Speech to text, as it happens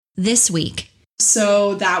This week.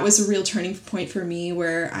 So that was a real turning point for me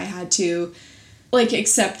where I had to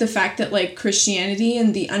accept the fact that Christianity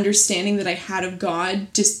and the understanding that I had of God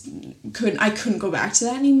I couldn't go back to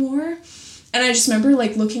that anymore. And I just remember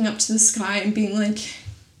looking up to the sky and being like,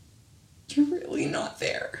 you're really not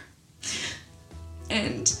there.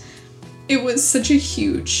 And it was such a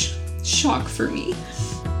huge shock for me.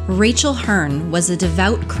 Rachel Hearn was a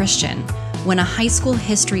devout Christian when a high school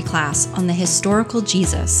history class on the historical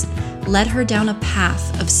Jesus led her down a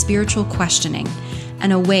path of spiritual questioning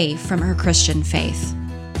and away from her Christian faith.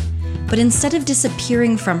 But instead of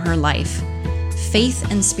disappearing from her life, faith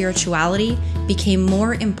and spirituality became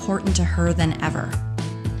more important to her than ever.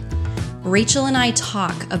 Rachel and I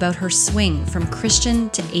talk about her swing from Christian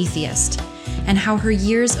to atheist and how her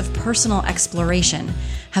years of personal exploration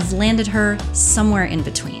have landed her somewhere in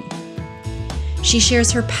between. She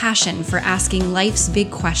shares her passion for asking life's big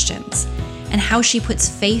questions and how she puts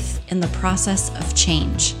faith in the process of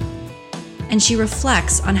change. And she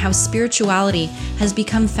reflects on how spirituality has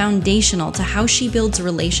become foundational to how she builds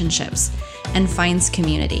relationships and finds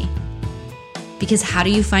community. Because how do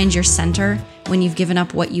you find your center when you've given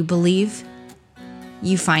up what you believe?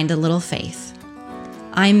 You find a little faith.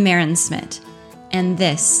 I'm Maren Smith, and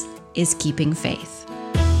this is Keeping Faith.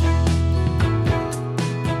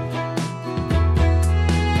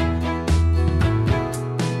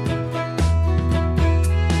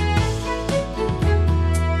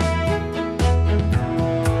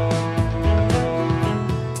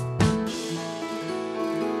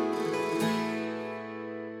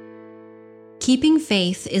 Keeping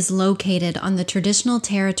Faith is located on the traditional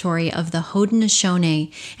territory of the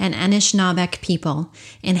Haudenosaunee and Anishinaabeg people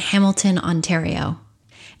in Hamilton, Ontario.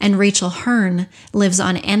 And Rachel Hearn lives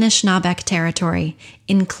on Anishinaabeg territory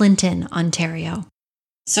in Clinton, Ontario.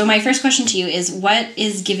 So my first question to you is, what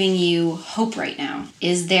is giving you hope right now?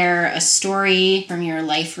 Is there a story from your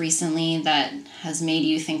life recently that has made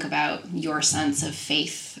you think about your sense of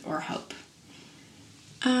faith or hope?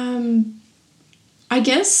 I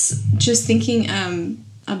guess just thinking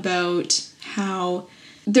about how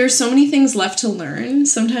there's so many things left to learn.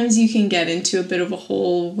 Sometimes you can get into a bit of a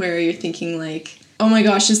hole where you're thinking oh my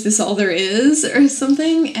gosh, is this all there is or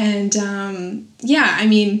something? And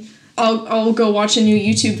I'll go watch a new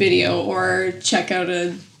YouTube video or check out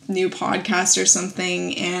a new podcast or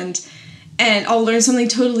something, and I'll learn something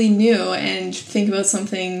totally new and think about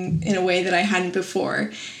something in a way that I hadn't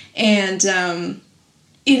before. And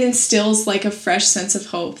it instills a fresh sense of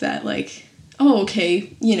hope that oh,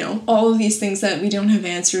 okay, all of these things that we don't have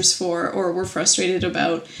answers for or we're frustrated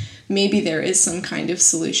about, maybe there is some kind of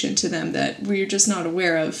solution to them that we're just not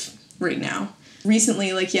aware of right now.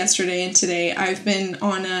 Recently, yesterday and today, I've been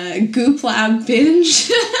on a Goop Lab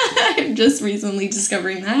binge. I'm just recently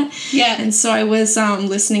discovering that. Yeah. And so I was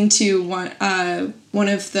listening to one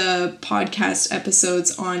of the podcast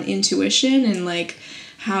episodes on intuition and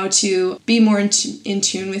how to be more in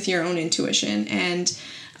tune with your own intuition. And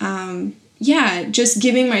just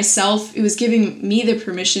it was giving me the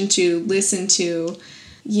permission to listen to,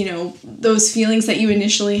 those feelings that you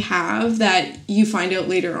initially have that you find out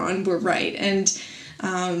later on were right. And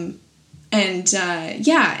I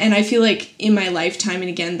feel in my lifetime and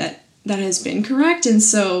again that has been correct. And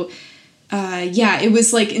so it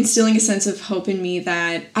was instilling a sense of hope in me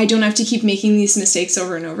that I don't have to keep making these mistakes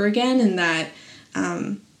over and over again, and that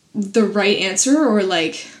the right answer or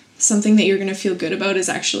something that you're going to feel good about is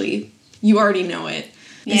actually, you already know it.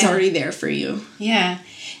 Yeah. It's already there for you. Yeah.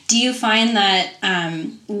 Do you find that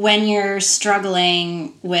when you're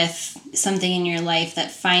struggling with something in your life,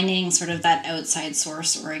 that finding sort of that outside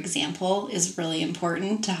source or example is really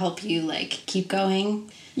important to help you keep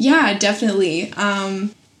going? Yeah, definitely.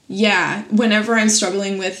 Whenever I'm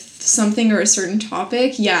struggling with something or a certain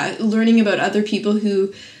topic, learning about other people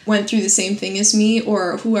who went through the same thing as me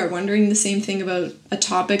or who are wondering the same thing about a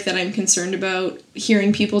topic that I'm concerned about,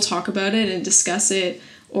 hearing people talk about it and discuss it,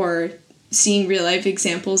 or seeing real life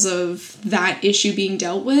examples of that issue being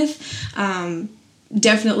dealt with,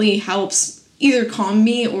 definitely helps either calm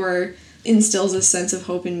me or instills a sense of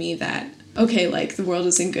hope in me that, okay, the world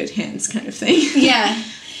is in good hands kind of thing. Yeah.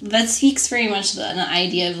 That speaks very much to the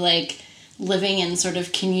idea of living in sort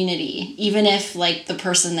of community, even if the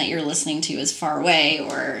person that you're listening to is far away.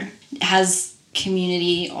 Or has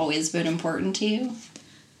community always been important to you?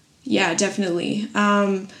 Yeah, definitely.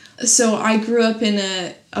 So I grew up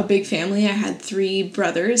in a big family. I had 3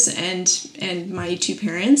 brothers and my 2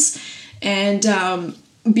 parents. And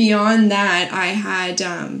beyond that,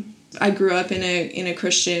 I grew up in a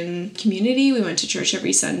Christian community. We went to church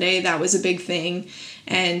every Sunday. That was a big thing.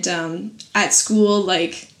 And at school,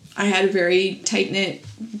 I had a very tight-knit,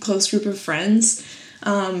 close group of friends.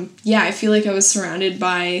 I feel like I was surrounded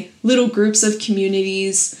by little groups of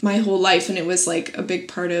communities my whole life, and it was like a big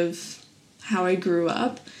part of how I grew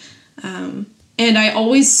up. And I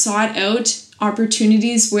always sought out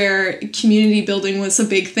opportunities where community building was a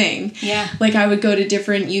big thing. Yeah. Like I would go to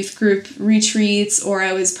different youth group retreats, or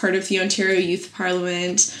I was part of the Ontario Youth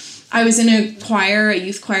Parliament. I was in a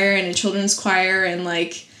youth choir and a children's choir, and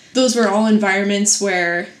like those were all environments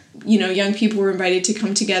where, you know, young people were invited to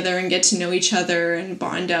come together and get to know each other and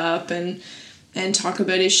bond up and talk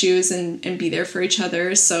about issues and be there for each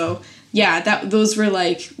other. So yeah, those were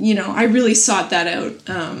like, you know, I really sought that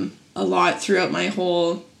out a lot throughout my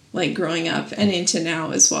whole like growing up and into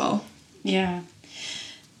now as well. Yeah.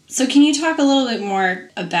 So can you talk a little bit more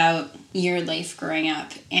about your life growing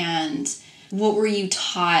up, and what were you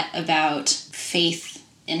taught about faith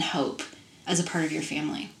and hope as a part of your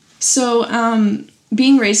family? So,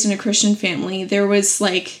 being raised in a Christian family, there was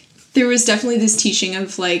definitely this teaching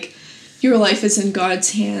of like, your life is in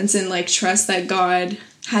God's hands, and like trust that God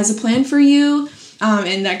has a plan for you,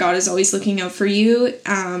 and that God is always looking out for you.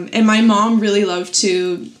 And my mom really loved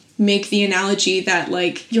to make the analogy that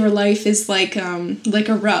like your life is like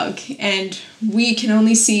a rug, and we can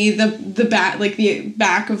only see the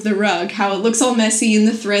back of the rug, how it looks all messy and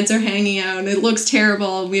the threads are hanging out and it looks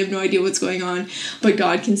terrible and we have no idea what's going on, but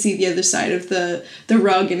God can see the other side of the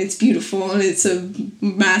rug, and it's beautiful and it's a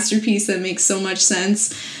masterpiece that makes so much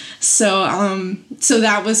sense. So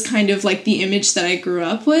that was kind of like the image that I grew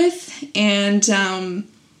up with. And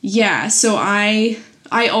so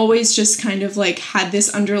I always just kind of like had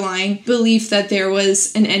this underlying belief that there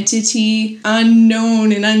was an entity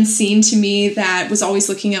unknown and unseen to me that was always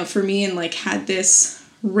looking out for me and like had this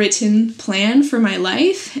written plan for my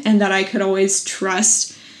life, and that I could always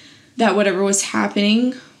trust that whatever was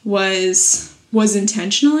happening was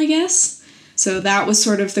intentional, I guess. So that was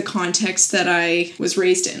sort of the context that I was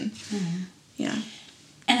raised in. Mm-hmm. Yeah.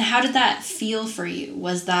 And how did that feel for you?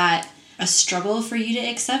 Was that a struggle for you to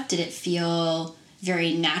accept? Did it feel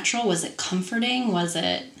very natural? Was it comforting?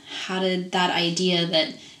 How did that idea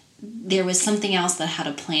that there was something else that had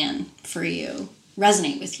a plan for you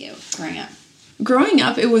resonate with you growing up? Growing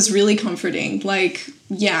up, it was really comforting. Like,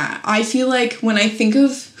 yeah, I feel like when I think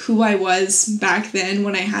of who I was back then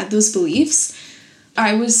when I had those beliefs,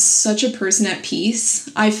 I was such a person at peace.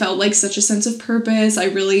 I felt like such a sense of purpose. I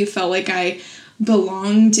really felt like I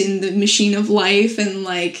belonged in the machine of life, and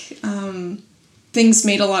like things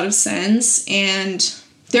made a lot of sense, and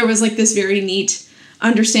there was like this very neat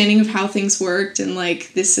understanding of how things worked and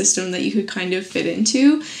like this system that you could kind of fit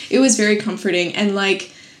into. It was very comforting, and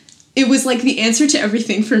like it was like the answer to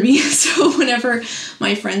everything for me. So whenever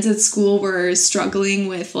my friends at school were struggling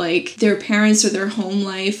with like their parents or their home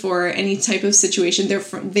life or any type of situation,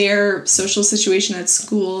 their social situation at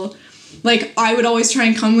school, like I would always try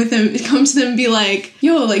and come to them and be like,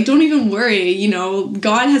 yo, like don't even worry, you know,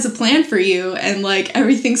 God has a plan for you, and like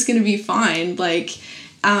everything's gonna be fine. Like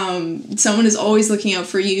someone is always looking out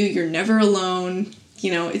for you. You're never alone.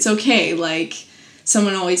 You know, it's okay. Like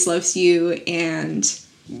someone always loves you, and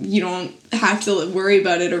you don't have to worry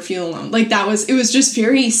about it or feel alone. Like it was just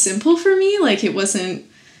very simple for me. Like it wasn't,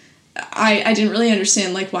 I didn't really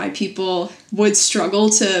understand like why people would struggle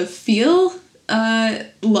to feel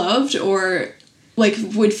loved or like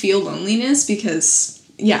would feel loneliness, because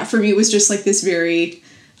yeah, for me it was just like this very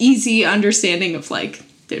easy understanding of like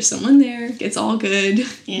there's someone there, it's all good,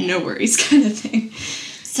 no worries kind of thing.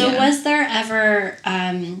 So was there ever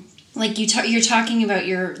like you're talking about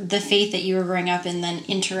the faith that you were growing up in, then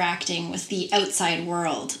interacting with the outside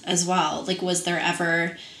world as well, like was there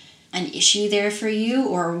ever an issue there for you,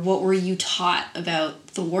 or what were you taught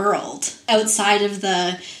about the world outside of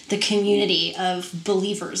the community of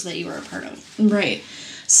believers that you were a part of? Right.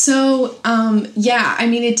 So, I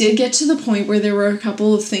mean, it did get to the point where there were a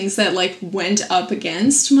couple of things that like went up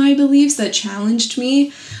against my beliefs that challenged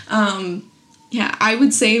me. I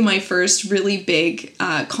would say my first really big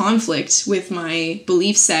conflict with my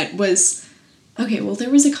belief set was, there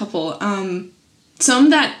was a couple. Some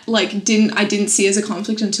that like I didn't see as a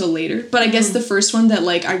conflict until later, but I guess the first one that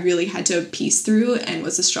like I really had to piece through and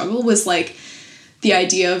was a struggle was like the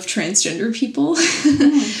idea of transgender people.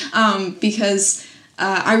 Because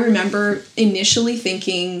I remember initially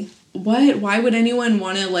thinking, why would anyone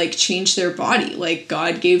want to like change their body? Like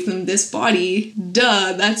God gave them this body,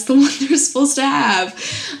 duh, that's the one they're supposed to have.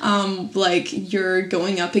 Like you're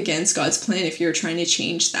going up against God's plan if you're trying to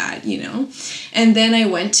change that, you know? And then I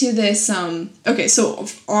went to this, there's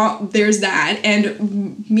that.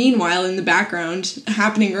 And meanwhile, in the background,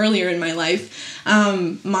 happening earlier in my life,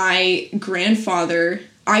 my grandfather,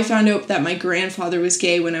 I found out that my grandfather was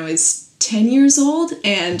gay when I was 10 years old,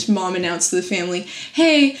 and Mom announced to the family,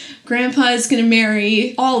 hey, Grandpa is going to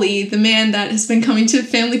marry Ollie, the man that has been coming to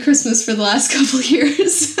family Christmas for the last couple of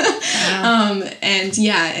years. Wow.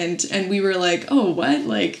 And we were like, oh, what?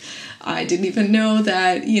 Like, I didn't even know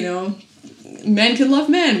that, you know, men can love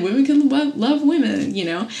men, women can love women, you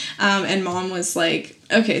know? And Mom was like,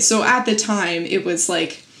 okay, so at the time, it was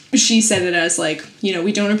like, she said it as like, you know,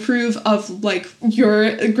 we don't approve of like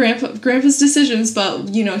your grandpa's decisions,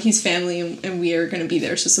 but you know, he's family and we are going to be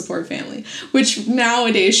there to support family, which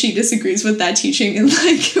nowadays she disagrees with that teaching and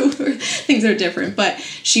like things are different, but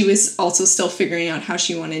she was also still figuring out how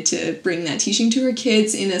she wanted to bring that teaching to her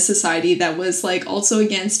kids in a society that was like also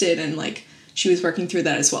against it, and like she was working through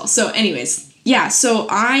that as well. So anyways, yeah, so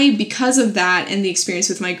because of that and the experience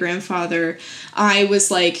with my grandfather, I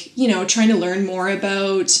was like, you know, trying to learn more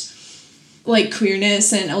about like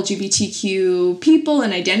queerness and LGBTQ people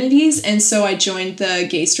and identities. And so I joined the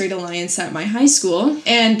Gay Straight Alliance at my high school.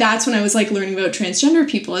 And that's when I was like learning about transgender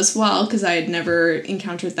people as well, because I had never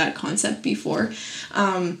encountered that concept before.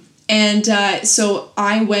 So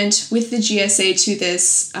I went with the GSA to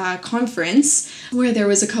this conference where there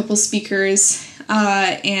was a couple speakers,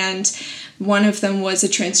 and one of them was a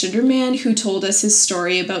transgender man who told us his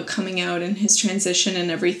story about coming out and his transition and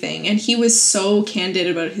everything. And he was so candid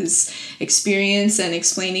about his experience and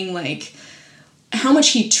explaining like how much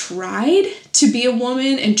he tried to be a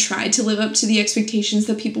woman and tried to live up to the expectations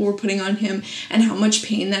that people were putting on him, and how much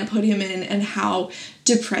pain that put him in, and how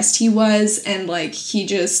depressed he was. And like he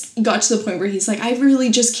just got to the point where he's like, I really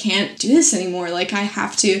just can't do this anymore. Like I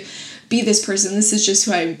have to be this person. This is just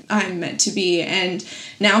who I'm meant to be. And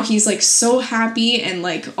now he's like so happy, and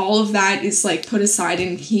like all of that is like put aside,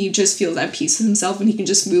 and he just feels at peace with himself, and he can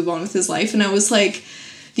just move on with his life. And I was like,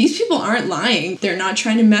 these people aren't lying. They're not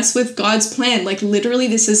trying to mess with God's plan. Like literally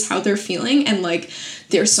this is how they're feeling, and like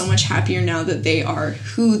they're so much happier now that they are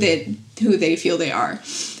who they feel they are.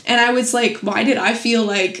 And I was like, why did I feel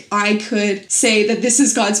like I could say that this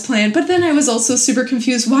is God's plan? But then I was also super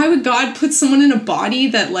confused. Why would God put someone in a body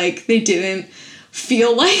that like they didn't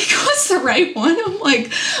feel like was the right one? I'm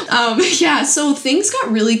like, so things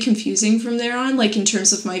got really confusing from there on, like in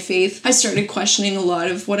terms of my faith. I started questioning a lot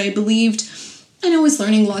of what I believed, and I was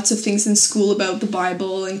learning lots of things in school about the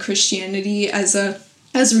Bible and Christianity as a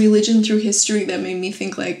religion through history that made me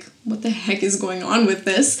think like, what the heck is going on with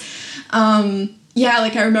this?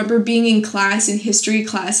 Like I remember being in history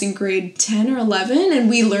class in grade 10 or 11, and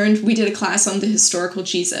we did a class on the historical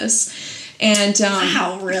Jesus. And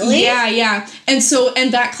wow, really? Yeah. And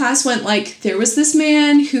that class went like, there was this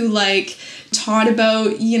man who like taught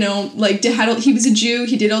about, you know, like he was a Jew,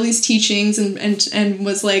 he did all these teachings and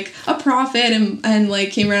was like a prophet and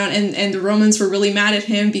like came around, and the Romans were really mad at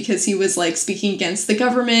him because he was like speaking against the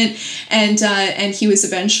government, and he was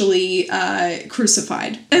eventually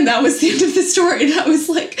crucified. And that was the end of the story. And I was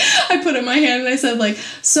like, I put up my hand and I said like,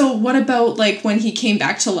 so what about like when he came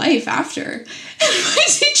back to life after?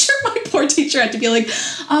 And my poor teacher had to be like,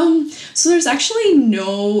 so there's actually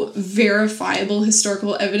no verifiable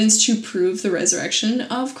historical evidence to prove the resurrection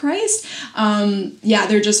of Christ.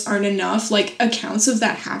 There just aren't enough like accounts of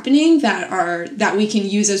that happening that we can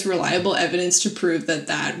use as reliable evidence to prove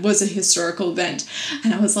that was a historical event.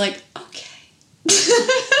 And I was like, okay.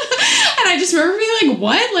 And I just remember being like,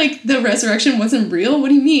 what? Like the resurrection wasn't real? What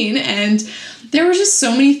do you mean? And there were just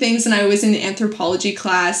so many things, and I was in anthropology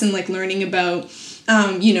class and like learning about,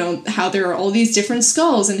 how there are all these different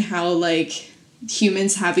skulls, and how like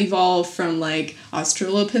humans have evolved from like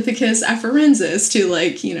Australopithecus afarensis to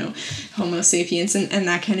like, you know, Homo sapiens and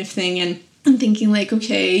that kind of thing. And I'm thinking like,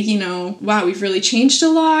 okay, wow, we've really changed a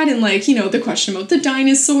lot. And like, the question about the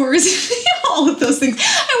dinosaurs, all of those things.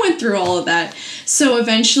 I went through all of that. So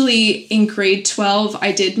eventually in grade 12,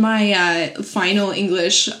 I did my final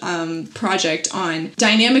English project on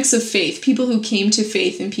dynamics of faith, people who came to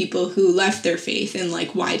faith and people who left their faith, and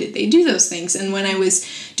like, why did they do those things? And when I was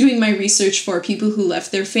doing my research for people who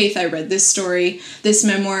left their faith, I read this story, this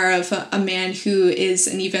memoir of a man who is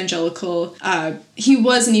an evangelical, he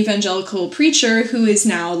was an evangelical preacher who is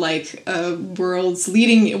now like one of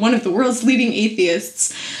the world's leading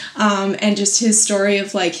atheists, and just his story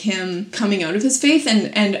of like him coming out of his faith.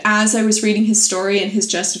 And as I was reading his story and his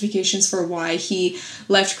justifications for why he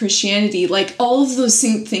left Christianity, like all of those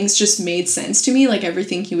things just made sense to me. Like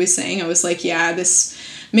everything he was saying, I was like, yeah, this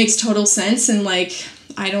makes total sense. And like,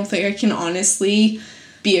 I don't think I can honestly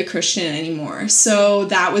be a Christian anymore. So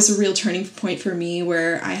that was a real turning point for me,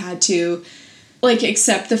 where I had to like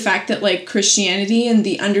accept the fact that like Christianity and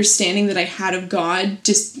the understanding that I had of God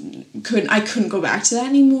I couldn't go back to that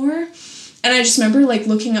anymore. And I just remember, like,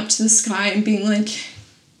 looking up to the sky and being like,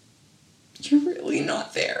 you're really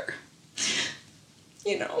not there.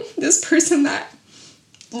 You know, this person that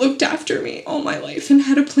looked after me all my life and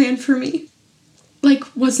had a plan for me, like,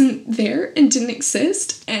 wasn't there and didn't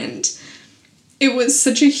exist. And it was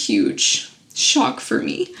such a huge shock for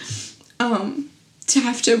me to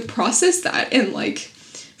have to process that. And, like,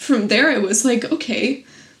 from there it was like, okay,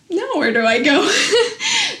 now where do I go?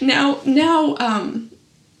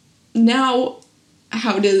 now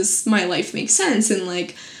how does my life make sense? And,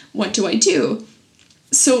 like, what do I do?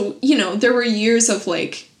 So, you know, there were years of,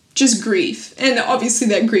 like, just grief. And obviously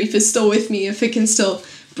that grief is still with me, if it can still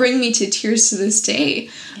bring me to tears to this day.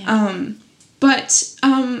 Yeah. But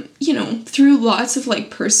you know, through lots of,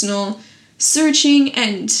 like, personal searching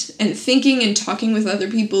and thinking and talking with other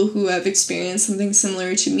people who have experienced something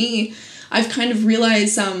similar to me, I've kind of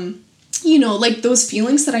realized, you know, like, those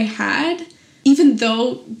feelings that I had, even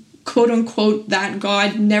though, quote unquote, that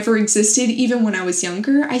God never existed, even when I was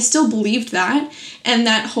younger, I still believed that, and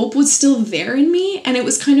that hope was still there in me. And it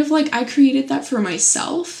was kind of like I created that for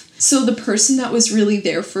myself. So the person that was really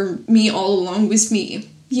there for me all along was me,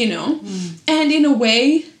 you know? And in a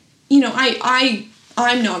way, you know,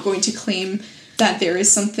 I'm not going to claim that there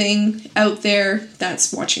is something out there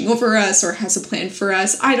that's watching over us or has a plan for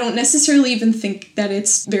us. I don't necessarily even think that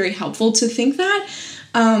it's very helpful to think that.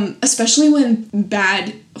 Especially when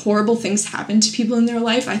bad, horrible things happen to people in their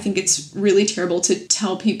life. I think it's really terrible to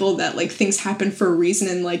tell people that, like, things happen for a reason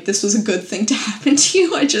and, like, this was a good thing to happen to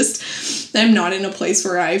you. I'm not in a place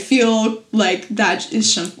where I feel like that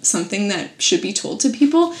is something that should be told to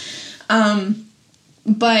people.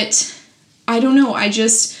 But I don't know.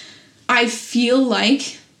 I feel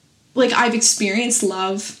like I've experienced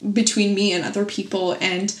love between me and other people,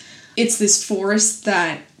 and it's this force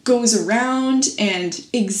that goes around and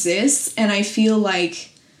exists, and I feel like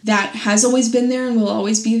that has always been there and will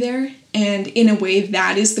always be there. And in a way,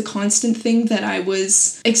 that is the constant thing that I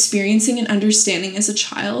was experiencing and understanding as a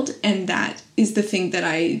child, and that is the thing that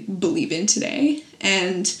I believe in today.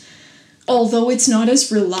 And although it's not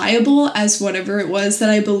as reliable as whatever it was that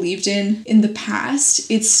I believed in the past,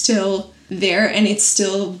 it's still there, and it's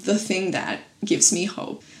still the thing that gives me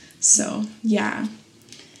hope. So, yeah.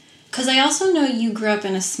 Because I also know you grew up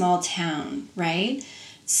in a small town, right?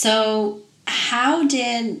 So how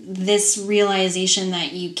did this realization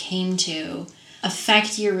that you came to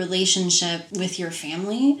affect your relationship with your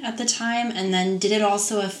family at the time? And then did it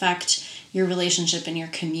also affect your relationship in your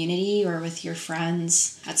community or with your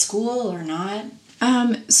friends at school or not?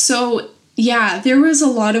 So, yeah, there was a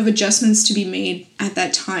lot of adjustments to be made at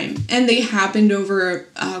that time. And they happened over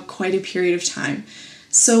quite a period of time.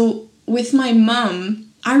 So with my mom,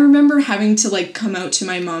 I remember having to, like, come out to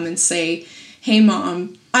my mom and say, hey,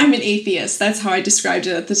 Mom, I'm an atheist. That's how I described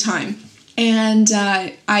it at the time. And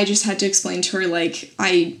I just had to explain to her, like,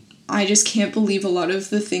 I just can't believe a lot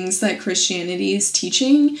of the things that Christianity is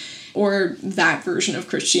teaching, or that version of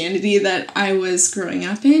Christianity that I was growing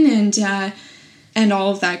up in, and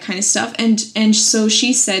all of that kind of stuff. And so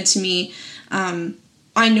she said to me,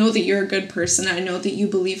 I know that you're a good person. I know that you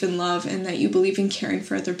believe in love and that you believe in caring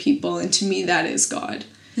for other people. And to me, that is God.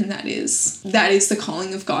 And that is the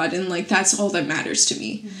calling of God. And, like, that's all that matters to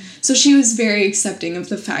me. Mm-hmm. So she was very accepting of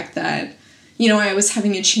the fact that, you know, I was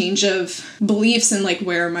having a change of beliefs and, like,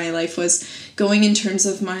 where my life was going in terms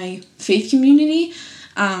of my faith community.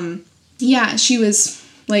 Yeah, she was,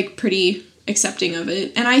 like, pretty accepting of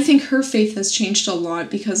it. And I think her faith has changed a lot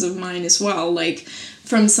because of mine as well. Like,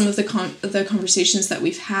 from some of the conversations that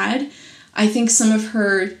we've had, I think some of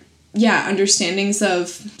her, understandings of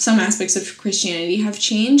some aspects of Christianity have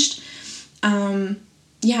changed. So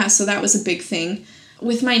that was a big thing.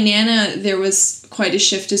 With my Nana, there was quite a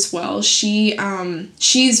shift as well.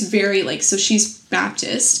 She's very, like, so she's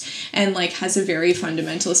Baptist and, like, has a very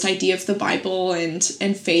fundamentalist idea of the Bible and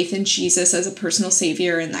faith in Jesus as a personal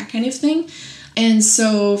savior and that kind of thing. And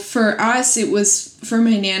so for us, for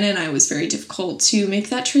my Nana and I, was very difficult to make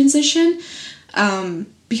that transition,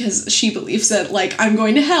 because she believes that, like, I'm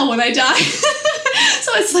going to hell when I die.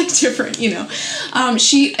 So it's, like, different, you know.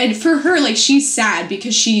 And for her, like, she's sad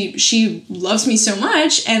because she loves me so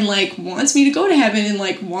much and, like, wants me to go to heaven and,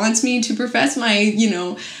 like, wants me to profess my, you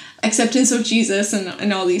know, acceptance of Jesus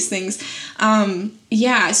and all these things.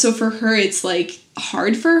 So for her, it's, like,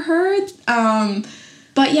 hard for her.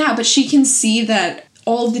 But she can see that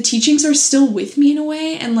all of the teachings are still with me in a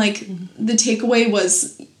way. And, like, the takeaway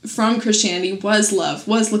from Christianity was love,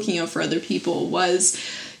 was looking out for other people, was,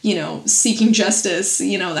 you know, seeking justice,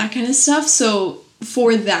 you know, that kind of stuff. So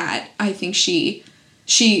for that, I think she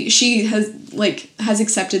she has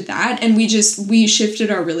accepted that, and we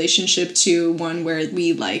shifted our relationship to one where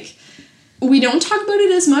we don't talk about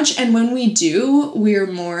it as much, and when we do, we're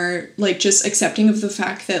more like just accepting of the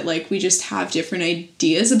fact that like we just have different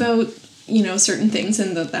ideas about, you know, certain things,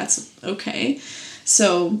 and that's okay.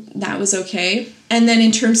 So that was okay. And then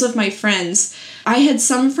in terms of my friends, I had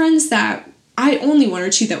some friends that only one or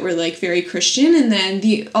two that were like very Christian, and then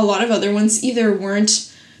a lot of other ones either weren't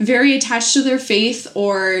very attached to their faith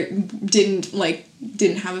or didn't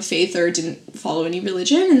have a faith or didn't follow any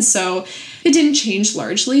religion, and so it didn't change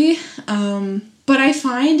largely. But I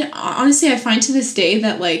find to this day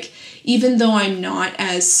that like, even though I'm not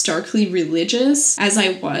as starkly religious as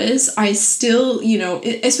I was, I still, you know,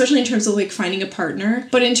 especially in terms of like finding a partner,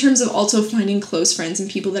 but in terms of also finding close friends and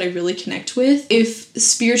people that I really connect with, if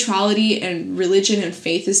spirituality and religion and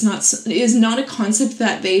faith is not a concept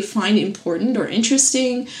that they find important or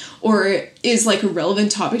interesting or is like a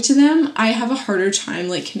relevant topic to them, I have a harder time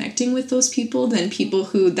like connecting with those people than people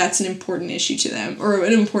who that's an important issue to them or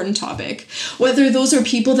an important topic. Whether those are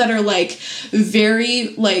people that are like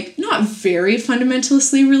very, like, not very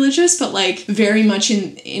fundamentally religious, but like very much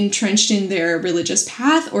entrenched in their religious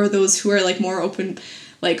path, or those who are like more open,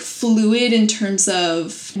 like fluid in terms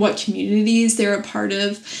of what communities they're a part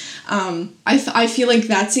of. I feel like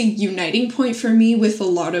that's a uniting point for me with a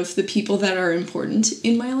lot of the people that are important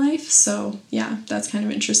in my life. So yeah, that's kind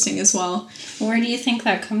of interesting as well. Where do you think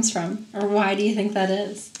that comes from? Or why do you think that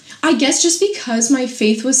is? I guess just because my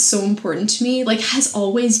faith was so important to me, like has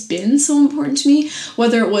always been so important to me,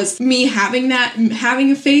 whether it was me having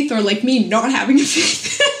a faith or like me not having a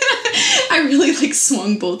faith. I really like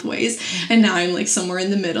swung both ways, and now I'm like somewhere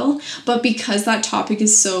in the middle. But because that topic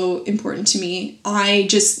is so important to me, I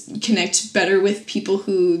just connect better with people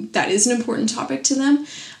who that is an important topic to them.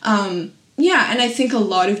 Yeah, and I think a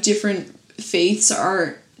lot of different faiths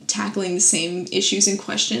are tackling the same issues and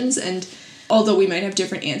questions, and although we might have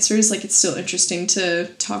different answers, like it's still interesting to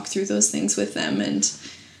talk through those things with them and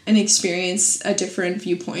experience a different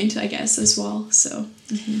viewpoint, I guess, as well. So.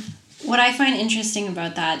 Mm-hmm. What I find interesting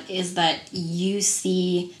about that is that you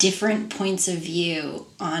see different points of view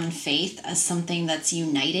on faith as something that's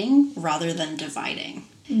uniting rather than dividing.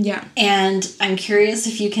 Yeah. And I'm curious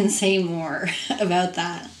if you can say more about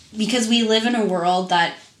that. Because we live in a world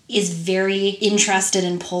that is very interested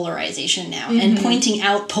in polarization now, mm-hmm. and pointing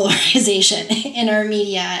out polarization in our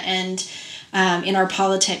media and in our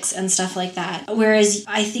politics and stuff like that. Whereas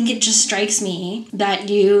I think it just strikes me that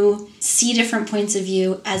you see different points of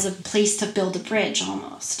view as a place to build a bridge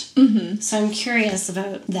almost. Mm-hmm. So I'm curious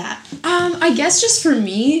about that. I guess just for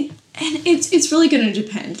me, and it's really going to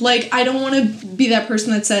depend. Like, I don't want to be that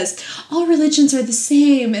person that says all religions are the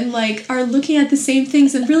same and like are looking at the same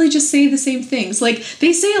things and really just say the same things. Like,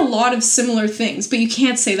 they say a lot of similar things, but you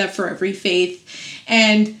can't say that for every faith.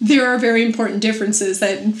 And there are very important differences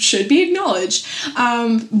that should be acknowledged.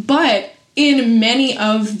 But in many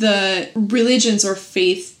of the religions or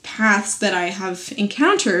faith paths that I have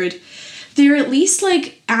encountered, they're at least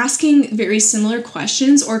like asking very similar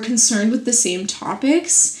questions or concerned with the same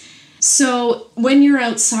topics. So when you're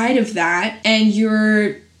outside of that and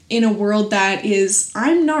you're in a world that is,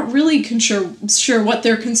 I'm not really sure what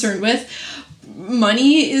they're concerned with.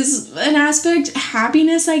 Money is an aspect,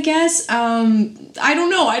 happiness, I guess. I don't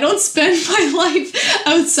know. I don't spend my life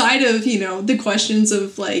outside of, you know, the questions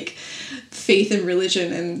of like faith and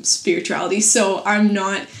religion and spirituality. So I'm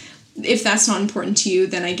not, if that's not important to you,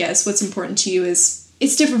 then I guess what's important to you is,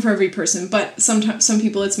 it's different for every person, but sometimes some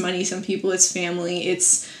people it's money, some people it's family,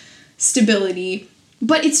 it's stability,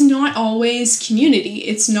 but it's not always community.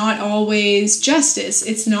 It's not always justice.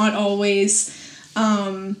 It's not always,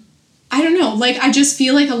 I don't know, like, I just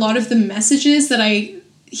feel like a lot of the messages that I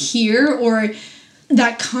hear or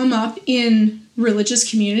that come up in religious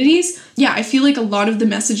communities, yeah, I feel like a lot of the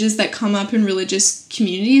messages that come up in religious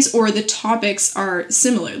communities or the topics are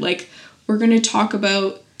similar. Like, we're going to talk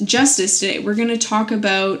about justice today. We're going to talk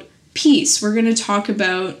about peace. We're going to talk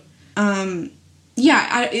about,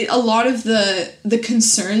 a lot of the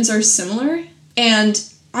concerns are similar, and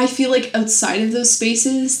I feel like outside of those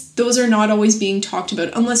spaces, those are not always being talked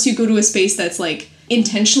about unless you go to a space that's like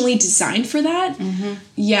intentionally designed for that. Mm-hmm.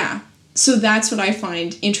 Yeah. So that's what I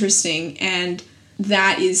find interesting, and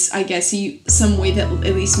that is, I guess, some way that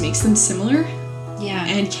at least makes them similar. Yeah.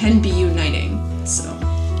 And can be uniting. So.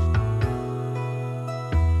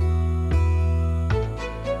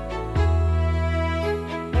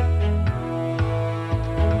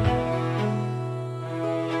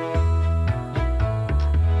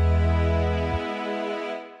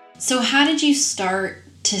 So how did you start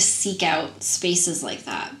to seek out spaces like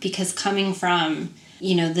that? Because coming from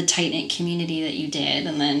the tight-knit community that you did,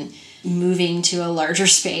 and then moving to a larger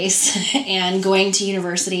space and going to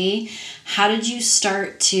university, how did you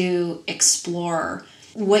start to explore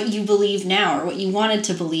what you believe now or what you wanted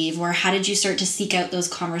to believe, or how did you start to seek out those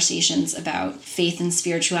conversations about faith and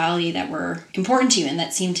spirituality that were important to you and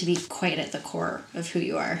that seemed to be quite at the core of who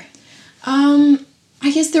you are? I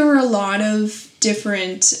guess there were a lot of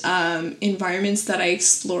different environments that I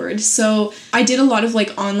explored. So I did a lot of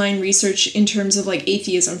like online research in terms of like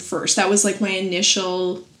atheism first. That was like my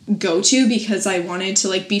initial go-to because I wanted to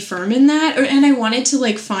like be firm in that, and I wanted to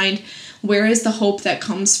like find where is the hope that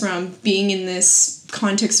comes from being in this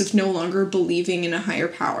context of no longer believing in a higher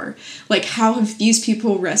power. Like, how have these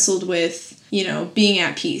people wrestled with, being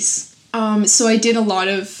at peace? So I did a lot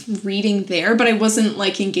of reading there, but I wasn't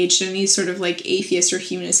like engaged in any sort of like atheist or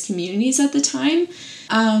humanist communities at the time.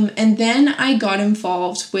 And then I got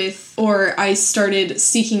involved with, or I started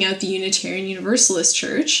seeking out the Unitarian Universalist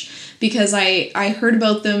Church because I heard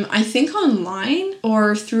about them, I think online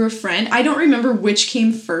or through a friend. I don't remember which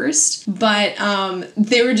came first, but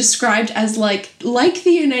they were described as like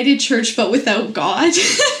the United Church, but without God.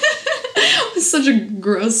 Such a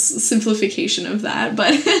gross simplification of that,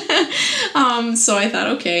 but so I thought,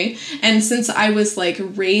 okay. And since I was like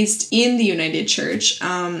raised in the United Church,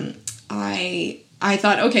 I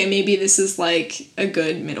thought, okay, maybe this is like a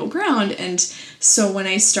good middle ground. And so when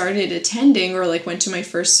I started attending or like went to my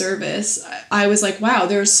first service, I was like, wow,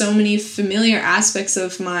 there are so many familiar aspects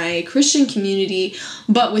of my Christian community,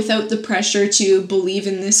 but without the pressure to believe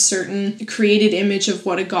in this certain created image of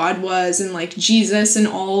what a God was and like Jesus and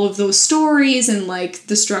all of those stories and like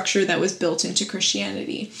the structure that was built into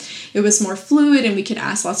Christianity. It was more fluid and we could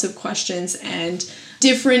ask lots of questions, and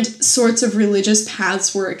different sorts of religious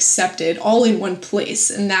paths were accepted all in one place,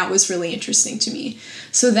 and that was really interesting to me.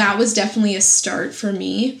 So that was definitely a start for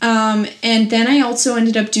me. And then I also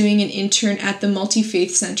ended up doing an intern at the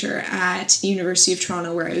Multi-Faith Center at the University of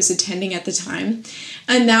Toronto, where I was attending at the time.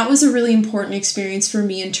 And that was a really important experience for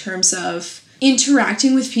me in terms of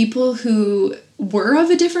interacting with people who were of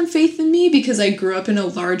a different faith than me, because I grew up in a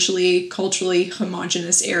largely culturally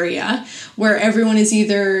homogenous area where everyone is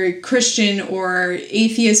either Christian or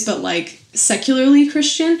atheist, but like secularly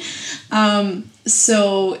Christian.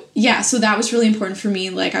 So that was really important for me.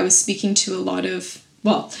 Like I was speaking to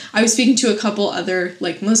a couple other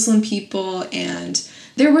like Muslim people, and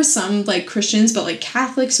there were some like Christians, but like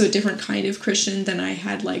Catholics, so a different kind of Christian than I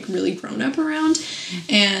had like really grown up around,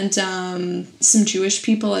 and some Jewish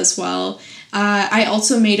people as well. I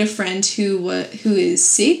also made a friend who is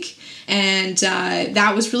Sikh, and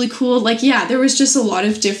that was really cool. Like, yeah, there was just a lot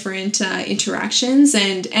of different interactions,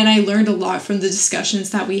 and I learned a lot from the discussions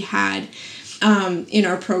that we had in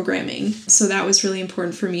our programming. So that was really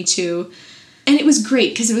important for me too. And it was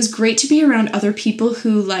great because it was great to be around other people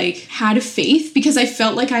who like had a faith, because I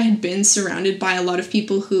felt like I had been surrounded by a lot of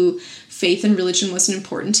people who faith and religion wasn't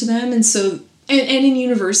important to them. And so and in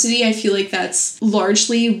university, I feel like that's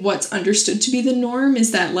largely what's understood to be the norm,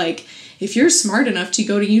 is that like if you're smart enough to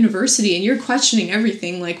go to university and you're questioning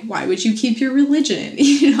everything, like why would you keep your religion,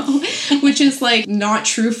 which is like not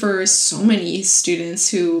true for so many students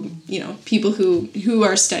who, people who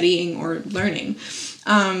are studying or learning.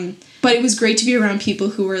 But it was great to be around people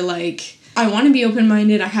who were like, I want to be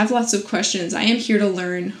open-minded. I have lots of questions. I am here to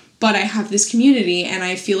learn, but I have this community and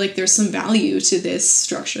I feel like there's some value to this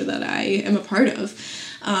structure that I am a part of.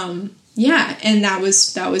 And that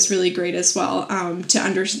was really great as well,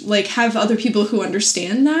 to have other people who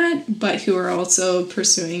understand that, but who are also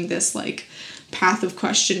pursuing this like path of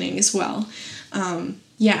questioning as well.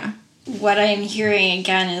 What I'm hearing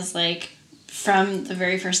again is like, from the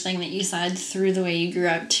very first thing that you said, through the way you grew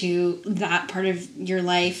up to that part of your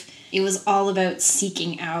life, it was all about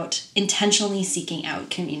intentionally seeking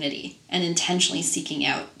out community and intentionally seeking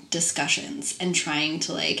out discussions and trying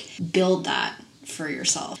to like build that for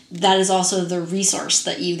yourself. That is also the resource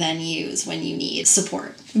that you then use when you need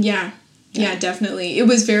support. Yeah, definitely. It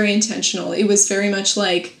was very intentional. It was very much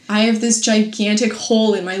like, I have this gigantic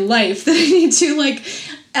hole in my life that I need to like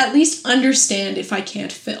at least understand if I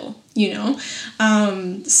can't fill,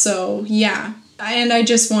 So yeah. And I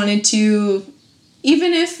just wanted to,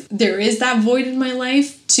 even if there is that void in my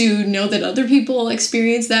life, to know that other people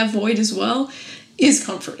experience that void as well is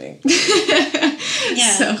comforting.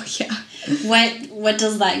 Yeah. So yeah. What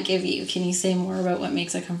does that give you? Can you say more about what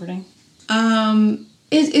makes it comforting?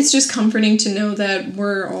 It's just comforting to know that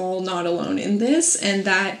we're all not alone in this, and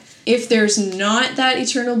that if there's not that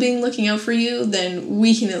eternal being looking out for you, then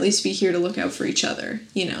we can at least be here to look out for each other,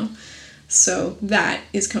 So that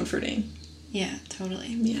is comforting. Yeah, totally.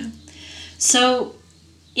 Yeah. So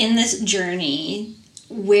in this journey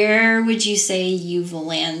where would you say you've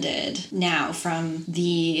landed now from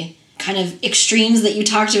the kind of extremes that you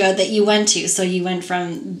talked about that you went to? So you went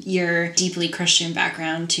from your deeply Christian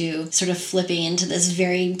background to sort of flipping into this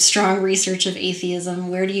very strong research of atheism.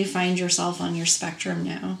 Where do you find yourself on your spectrum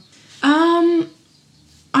now?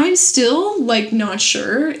 I'm still, like, not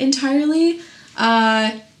sure entirely.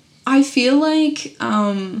 I feel like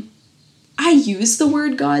I use the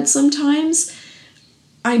word God sometimes.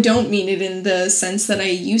 I don't mean it in the sense that I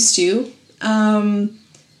used to.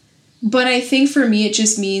 But I think for me it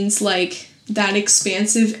just means, like, that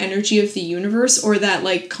expansive energy of the universe, or that,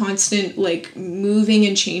 like, constant, like, moving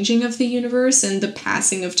and changing of the universe and the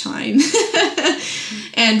passing of time.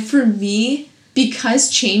 And for me, because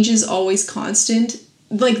change is always constant,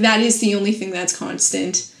 like, that is the only thing that's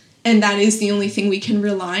constant, and that is the only thing we can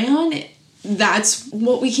rely on. That's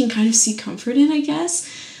what we can kind of see comfort in, I guess.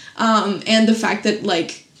 And the fact that,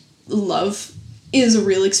 like, love is a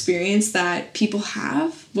real experience that people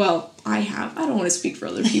have. Well, I have. I don't want to speak for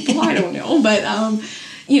other people. I don't know. But,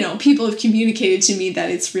 you know, people have communicated to me that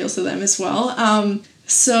it's real to them as well.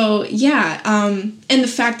 So, yeah. And the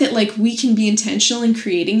fact that, like, we can be intentional in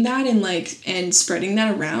creating that and, like, and spreading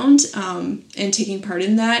that around, and taking part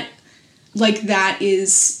in that, like, that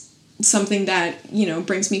is something that, you know,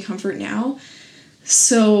 brings me comfort now.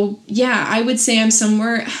 So, yeah, I would say I'm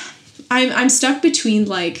somewhere, I'm stuck between,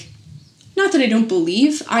 like, not that I don't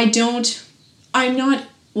believe, I'm not,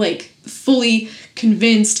 like, fully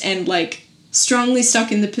convinced and, like, strongly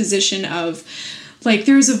stuck in the position of, like,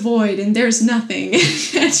 there's a void and there's nothing.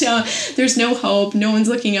 And, there's no hope, no one's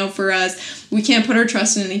looking out for us, we can't put our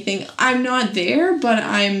trust in anything. I'm not there, but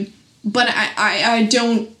I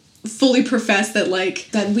don't fully profess that, like,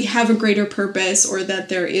 that we have a greater purpose, or that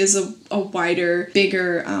there is a wider,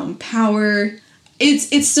 bigger power.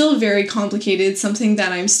 It's still very complicated, something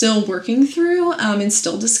that I'm still working through, and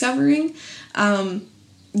still discovering.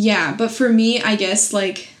 Yeah, but for me, I guess,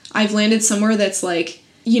 like, I've landed somewhere that's, like,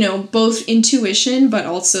 you know, both intuition, but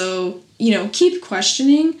also, you know, keep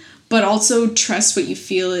questioning, but also trust what you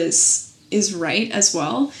feel is right as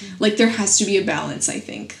well. Mm-hmm. Like, there has to be a balance, I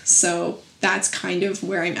think. So that's kind of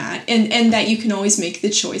where I'm at. And that you can always make the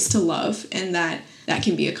choice to love, and that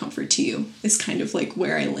can be a comfort to you, is kind of, like,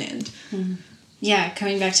 where I land. Mm-hmm. Yeah,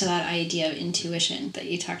 coming back to that idea of intuition that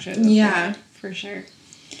you talked about before. Yeah. For sure.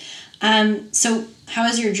 So how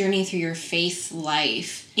has your journey through your faith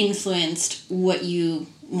life influenced what you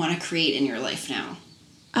want to create in your life now?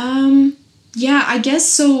 Yeah, I guess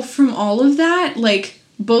so. From all of that, like,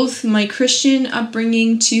 both my Christian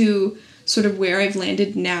upbringing to sort of where I've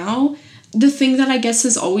landed now, the thing that I guess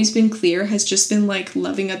has always been clear has just been, like,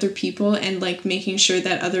 loving other people and, like, making sure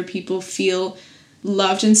that other people feel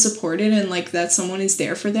loved and supported, and, like, that someone is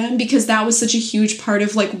there for them, because that was such a huge part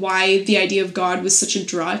of, like, why the idea of God was such a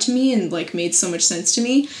draw to me and, like, made so much sense to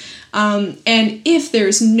me. And if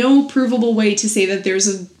there's no provable way to say that there's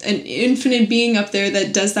an infinite being up there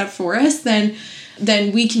that does that for us, then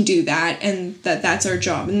we can do that, and that's our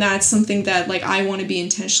job, and that's something that, like, I want to be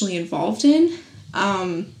intentionally involved in.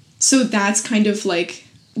 So that's kind of, like,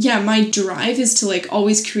 yeah, my drive is to, like,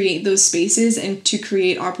 always create those spaces and to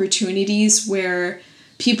create opportunities where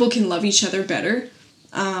people can love each other better.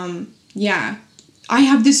 Yeah, I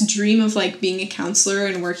have this dream of, like, being a counselor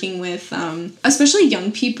and working with, especially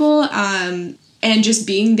young people, and just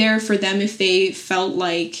being there for them if they felt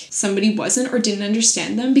like somebody wasn't or didn't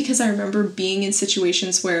understand them, because I remember being in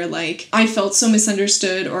situations where, like, I felt so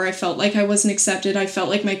misunderstood, or I felt like I wasn't accepted, I felt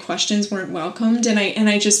like my questions weren't welcomed, and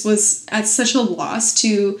I just was at such a loss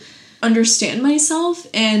to understand myself.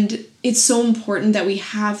 And it's so important that we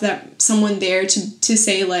have that someone there to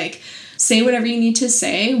say, like, say whatever you need to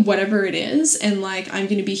say, whatever it is, and, like, I'm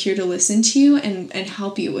going to be here to listen to you and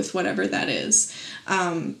help you with wwhatever that is.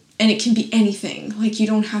 And it can be anything. Like, you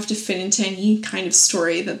don't have to fit into any kind of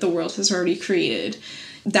story that the world has already created.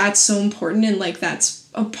 That's so important, and, like, that's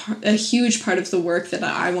a huge part of the work that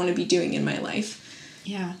I want to be doing in my life.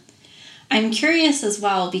 Yeah. I'm curious as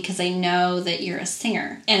well, because I know that you're a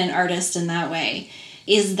singer and an artist in that way.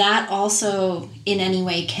 Is that also in any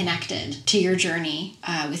way connected to your journey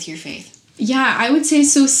with your faith? Yeah, I would say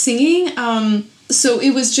so. Singing, so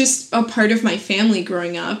it was just a part of my family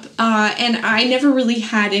growing up, and I never really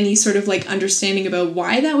had any sort of, like, understanding about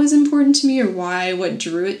why that was important to me or what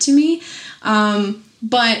drew it to me.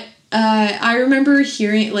 But I remember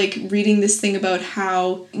reading this thing about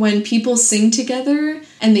how when people sing together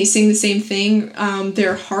and they sing the same thing,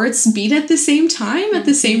 their hearts beat at the same time, at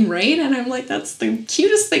the same rate. And I'm like, that's the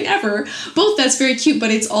cutest thing ever. Both that's very cute,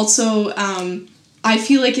 but it's also, I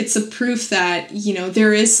feel like it's a proof that, you know,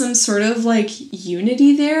 there is some sort of, like,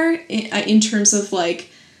 unity there in terms of, like,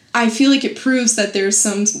 I feel like it proves that there's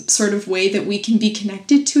some sort of way that we can be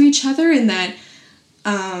connected to each other, and that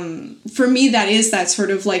for me, that is that sort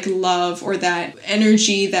of like love or that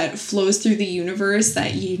energy that flows through the universe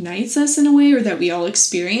that unites us in a way, or that we all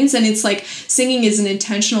experience. And it's like singing is an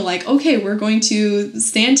intentional, like, okay, we're going to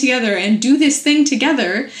stand together and do this thing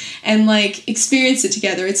together and like experience it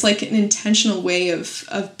together. It's like an intentional way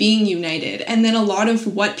of being united. And then a lot of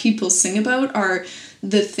what people sing about are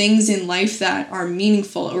the things in life that are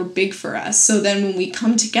meaningful or big for us. So then when we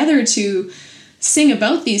come together to sing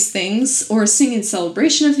about these things or sing in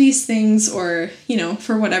celebration of these things, or, you know,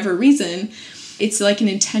 for whatever reason, it's like an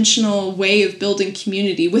intentional way of building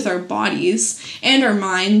community with our bodies and our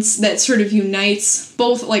minds that sort of unites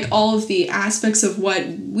both like all of the aspects of what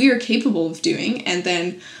we're capable of doing, and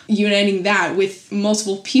then uniting that with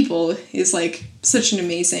multiple people is like such an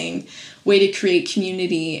amazing way to create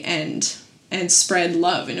community and spread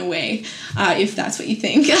love in a way, if that's what you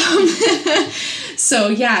think.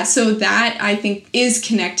 So that I think is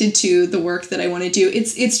connected to the work that I want to do.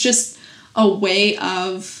 It's just a way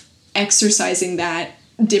of exercising that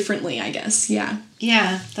differently, I guess. Yeah.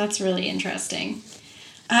 Yeah, that's really interesting.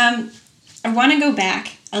 I want to go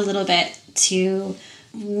back a little bit to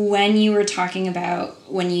when you were talking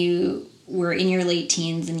about when you were in your late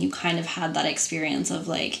teens and you kind of had that experience of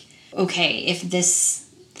like, okay, if this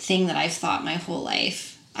thing that I've thought my whole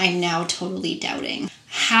life, I'm now totally doubting.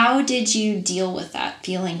 How did you deal with that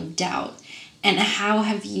feeling of doubt? And how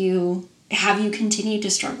have you continued to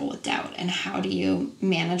struggle with doubt? And how do you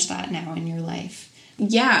manage that now in your life?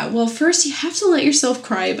 Yeah, well, first you have to let yourself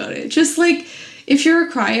cry about it. Just like, if you're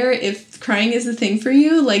a crier, if crying is the thing for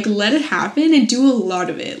you, like, let it happen and do a lot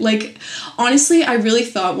of it. Like, honestly, I really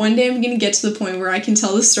thought one day I'm going to get to the point where I can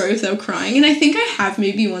tell the story without crying. And I think I have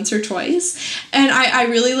maybe once or twice. And I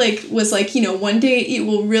really, like, was like, you know, one day it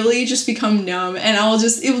will really just become numb. And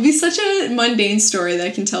it will be such a mundane story that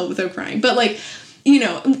I can tell without crying. But, like, you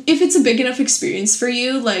know, if it's a big enough experience for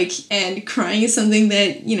you, like, and crying is something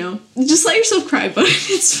that, you know, just let yourself cry about it.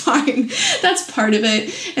 It's fine. That's part of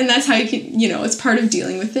it. And that's how you can, you know, it's part of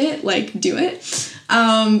dealing with it. Like, do it.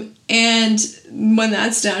 And when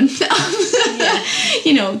that's done,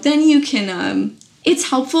 you know, then you can, it's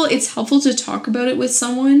helpful to talk about it with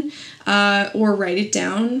someone, or write it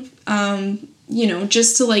down, you know,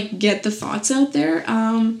 just to, like, get the thoughts out there.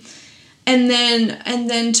 And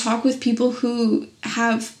then talk with people who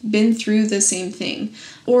have been through the same thing,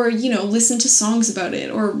 or, you know, listen to songs about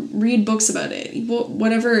it, or read books about it,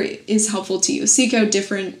 whatever is helpful to you. Seek out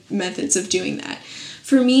different methods of doing that.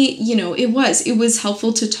 For me, you know, it was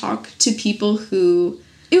helpful to talk to people who,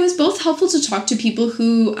 it was both helpful to talk to people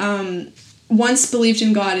who once believed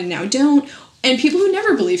in God and now don't, and people who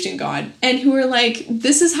never believed in God and who are like,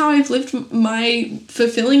 this is how I've lived my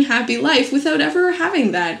fulfilling, happy life without ever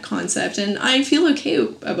having that concept. And I feel okay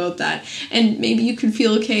about that. And maybe you could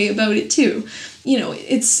feel okay about it too. You know,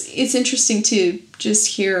 it's interesting to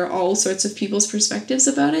just hear all sorts of people's perspectives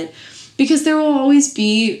about it, because there will always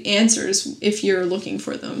be answers if you're looking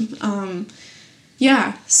for them.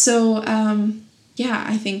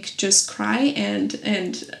 I think just cry and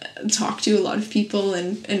talk to a lot of people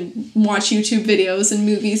and watch YouTube videos and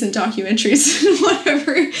movies and documentaries and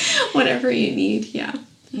whatever you need. Yeah.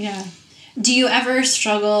 Yeah. Do you ever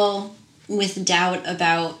struggle with doubt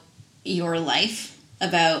about your life,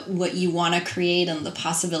 about what you want to create and the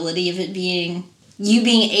possibility of it being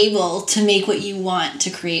able to make what you want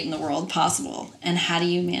to create in the world possible? And how do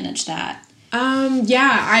you manage that?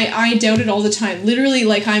 I doubt it all the time. Literally,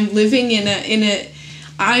 like, I'm living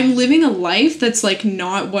I'm living a life that's, like,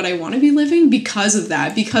 not what I want to be living because of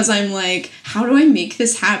that. Because I'm like, how do I make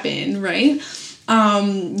this happen, right?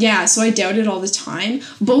 So I doubt it all the time.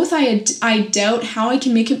 Both I doubt how I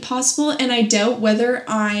can make it possible, and I doubt whether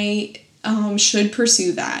I should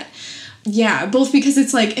pursue that. Yeah, both because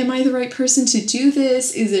it's like, am I the right person to do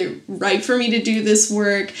this? Is it right for me to do this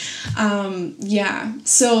work?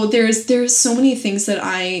 So there's so many things that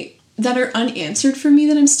are unanswered for me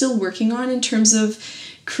that I'm still working on in terms of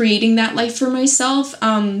creating that life for myself.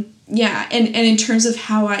 And in terms of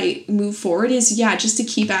how I move forward is, just to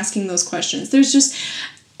keep asking those questions. There's just,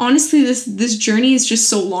 honestly, this journey is just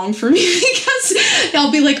so long for me, because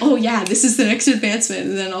I'll be like, oh yeah, this is the next advancement.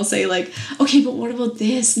 And then I'll say, like, okay, but what about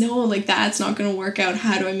this? No, like, that's not going to work out.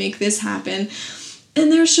 How do I make this happen?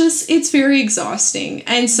 And it's very exhausting.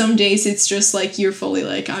 And some days it's just like, you're fully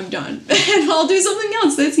like, I'm done and I'll do something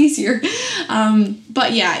else that's easier.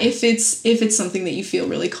 But yeah, if it's something that you feel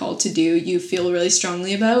really called to do, you feel really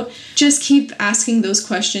strongly about, just keep asking those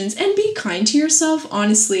questions and be kind to yourself.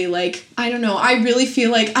 Honestly, like, I don't know, I really feel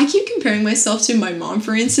like I keep comparing myself to my mom,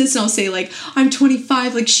 for instance, and I'll say, like, I'm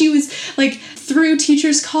 25, like, she was, like, through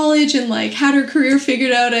teachers college and, like, had her career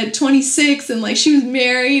figured out at 26, and, like, she was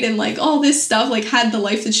married and, like, all this stuff, like, had the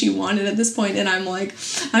life that she wanted at this point, and I'm like,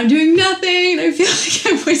 I'm doing nothing, and I feel like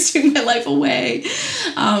I'm wasting my life away.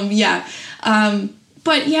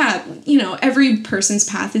 But yeah, you know, every person's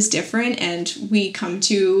path is different, and we come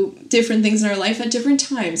to different things in our life at different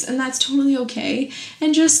times, and that's totally okay.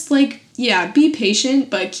 And just, like, yeah, be patient,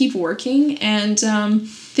 but keep working, and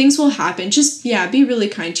things will happen. Just, yeah, be really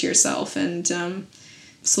kind to yourself, and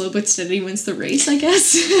slow but steady wins the race, I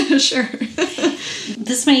guess. Sure.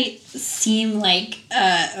 This might seem like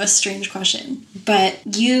a strange question, but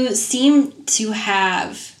you seem to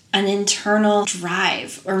have an internal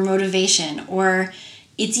drive or motivation, or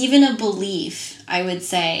it's even a belief, I would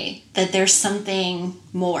say, that there's something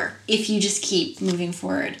more if you just keep moving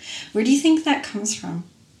forward. Where do you think that comes from?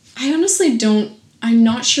 I honestly don't. I'm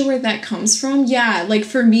not sure where that comes from. Yeah, like,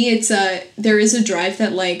 for me, there is a drive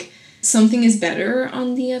that, like, something is better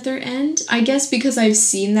on the other end. I guess because I've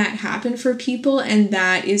seen that happen for people, and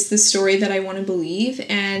that is the story that I want to believe,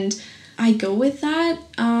 and I go with that.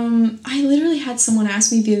 I literally had someone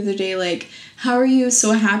ask me the other day, like, how are you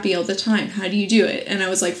so happy all the time? How do you do it? And I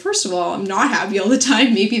was like, first of all, I'm not happy all the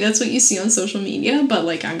time. Maybe that's what you see on social media, but,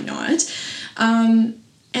 like, I'm not.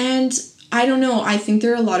 And I don't know. I think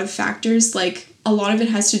there are a lot of factors. Like, a lot of it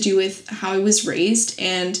has to do with how I was raised,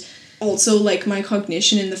 and also, like, my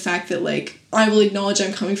cognition, and the fact that, like, I will acknowledge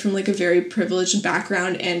I'm coming from, like, a very privileged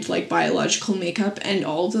background, and, like, biological makeup and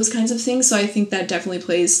all of those kinds of things. So I think that definitely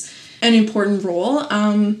plays an important role.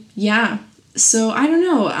 Yeah. So I don't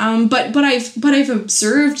know. But I've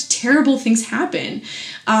observed terrible things happen,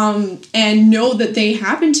 and know that they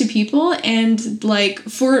happen to people, and, like,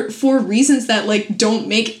 for reasons that, like, don't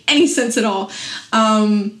make any sense at all.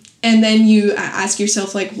 And then you ask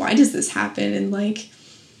yourself, like, why does this happen? And, like,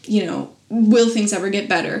 you know, will things ever get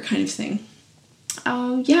better, kind of thing.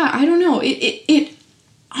 Yeah, I don't know. It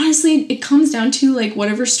honestly, it comes down to, like,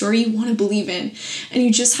 whatever story you want to believe in, and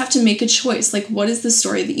you just have to make a choice. Like, what is the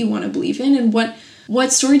story that you want to believe in, and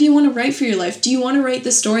what story do you want to write for your life? Do you want to write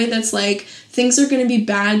the story that's like, things are going to be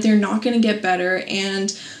bad, they're not going to get better,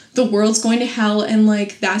 and the world's going to hell, and,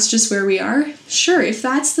 like, that's just where we are? Sure, if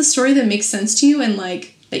that's the story that makes sense to you, and,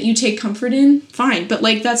 like, that you take comfort in, fine. But,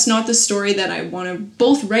 like, that's not the story that I want to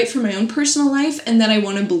both write for my own personal life and that I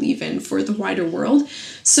want to believe in for the wider world.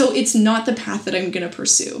 So it's not the path that I'm going to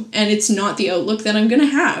pursue, and it's not the outlook that I'm going to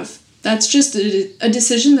have. That's just a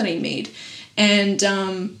decision that I made. And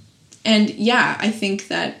yeah, I think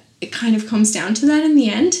that it kind of comes down to that in the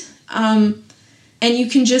end. And you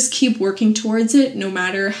can just keep working towards it no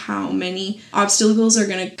matter how many obstacles are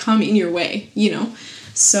going to come in your way, you know?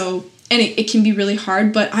 So, and it can be really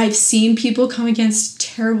hard, but I've seen people come against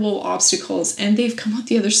terrible obstacles, and they've come out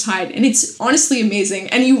the other side, and it's honestly amazing.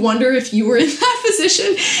 And you wonder, if you were in that position,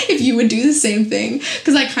 if you would do the same thing.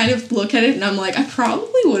 Because I kind of look at it and I'm like, I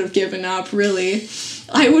probably would have given up, really.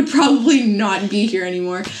 I would probably not be here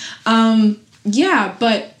anymore. Yeah,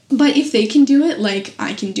 but if they can do it, like,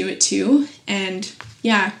 I can do it too. And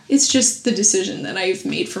yeah, it's just the decision that I've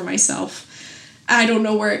made for myself. I don't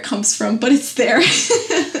know where it comes from, but it's there.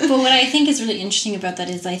 But what I think is really interesting about that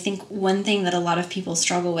is, I think one thing that a lot of people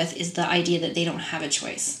struggle with is the idea that they don't have a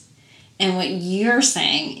choice. And what you're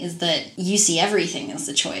saying is that you see everything as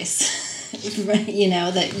a choice, you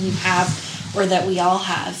know, that you have, or that we all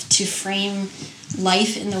have, to frame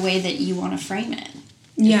life in the way that you want to frame it.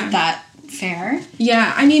 Yeah. Is that fair?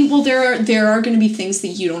 Yeah, I mean, well, there are going to be things that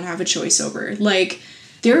you don't have a choice over. Like,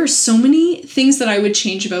 there are so many things that I would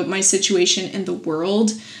change about my situation and the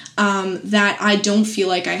world that I don't feel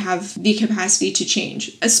like I have the capacity to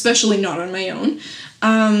change, especially not on my own.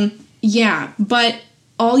 Yeah, but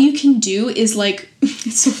all you can do is, like,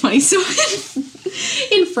 it's so funny. So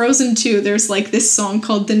in Frozen 2, there's, like, this song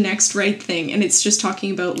called The Next Right Thing, and it's just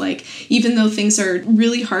talking about, like, even though things are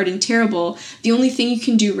really hard and terrible, the only thing you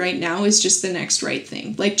can do right now is just the next right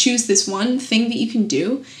thing. Like, choose this one thing that you can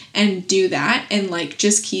do and do that, and, like,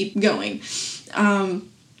 just keep going.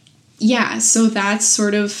 Yeah, so that's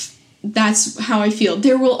how I feel.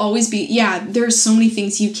 There will always be, there's so many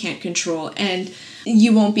things you can't control, and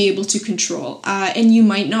you won't be able to control. And you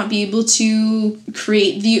might not be able to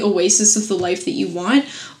create the oasis of the life that you want,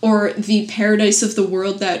 or the paradise of the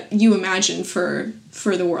world that you imagine for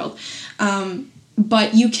the world.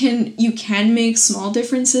 But you can make small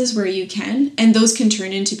differences where you can, and those can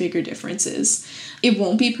turn into bigger differences. It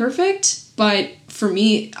won't be perfect, but for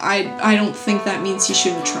me, I don't think that means you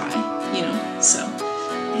shouldn't try, so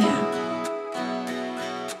yeah.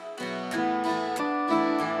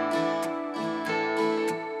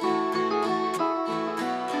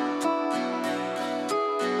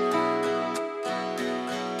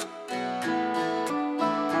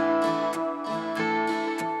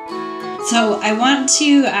 So I want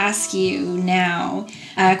to ask you now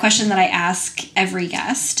a question that I ask every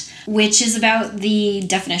guest, which is about the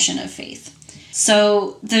definition of faith.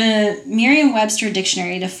 So the Merriam-Webster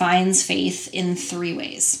Dictionary defines faith in 3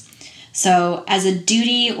 ways. So as a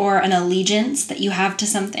duty or an allegiance that you have to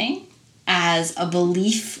something, as a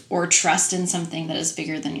belief or trust in something that is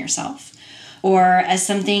bigger than yourself, or as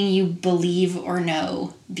something you believe or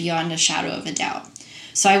know beyond a shadow of a doubt.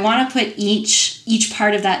 So I want to put each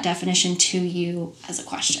part of that definition to you as a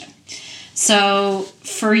question. So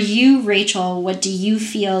for you, Rachel, what do you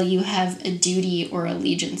feel you have a duty or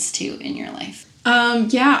allegiance to in your life?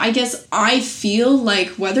 Yeah, I guess I feel like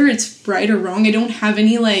whether it's right or wrong, I don't have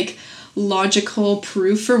any logical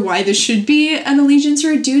proof for why this should be an allegiance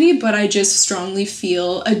or a duty, but I just strongly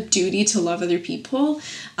feel a duty to love other people.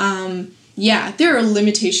 Yeah, there are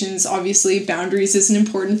limitations, obviously. Boundaries is an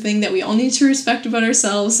important thing that we all need to respect about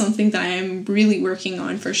ourselves, something that I am really working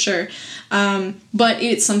on for sure. But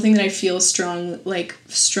it's something that I feel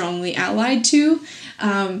strongly allied to.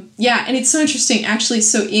 Yeah, and it's so interesting, actually.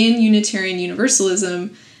 So in Unitarian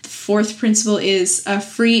Universalism, the 4th principle is a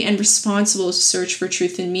free and responsible search for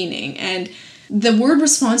truth and meaning. And the word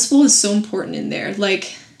responsible is so important in there.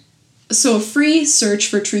 So a free search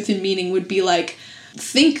for truth and meaning would be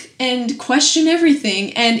think and question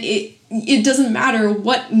everything, and it doesn't matter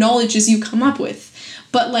what knowledges you come up with.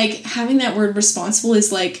 But having that word responsible is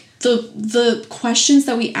the questions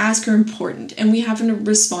that we ask are important, and we have a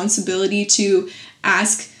responsibility to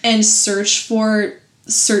ask and search for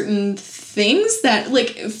certain things that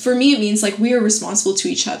for me it means we are responsible to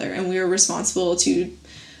each other, and we are responsible to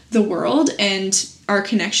the world and our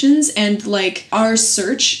connections, and our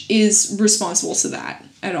search is responsible to that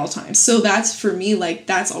at all times. So that's, for me,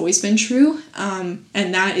 that's always been true. And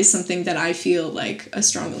that is something that I feel a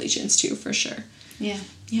strong allegiance to, for sure. Yeah.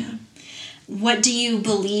 Yeah. What do you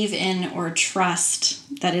believe in or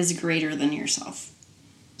trust that is greater than yourself?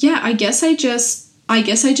 Yeah, I guess I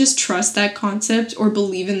just trust that concept, or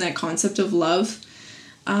believe in that concept of love.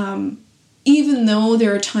 Even though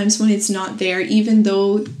there are times when it's not there, even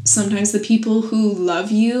though sometimes the people who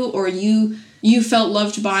love you or you felt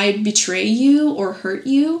loved by betray you or hurt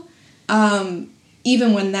you,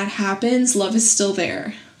 even when that happens, love is still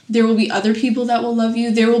there. There will be other people that will love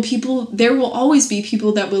you. There will always be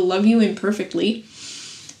people that will love you imperfectly.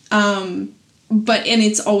 And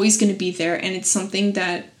it's always going to be there, and it's something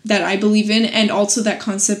that I believe in. And also that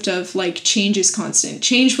concept of change is constant.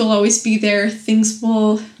 Change will always be there. Things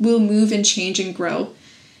will move and change and grow.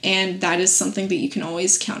 And that is something that you can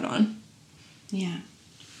always count on. Yeah.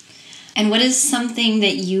 And what is something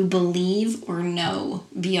that you believe or know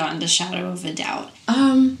beyond a shadow of a doubt?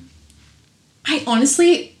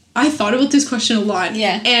 I thought about this question a lot.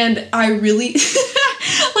 Yeah. And I really,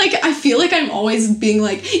 I feel like I'm always being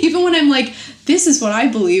even when I'm this is what I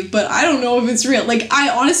believe, but I don't know if it's real. I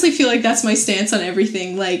honestly feel like that's my stance on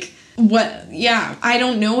everything. I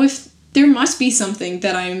don't know if there must be something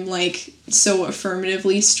that I'm so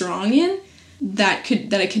affirmatively strong in that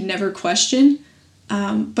I could never question.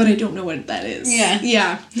 But I don't know what that is. Yeah.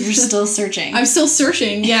 Yeah. You're still searching. I'm still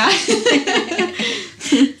searching, yeah.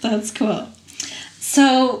 That's cool.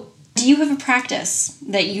 So, do you have a practice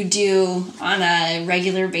that you do on a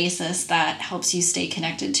regular basis that helps you stay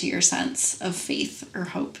connected to your sense of faith or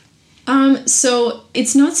hope? So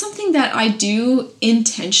it's not something that I do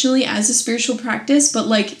intentionally as a spiritual practice, but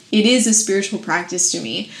it is a spiritual practice to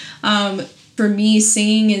me. For me,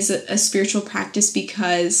 singing is a spiritual practice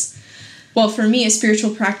because, for me, a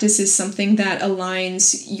spiritual practice is something that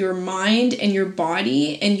aligns your mind and your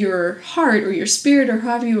body and your heart or your spirit, or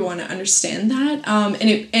however you want to understand that.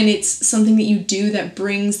 And it's something that you do that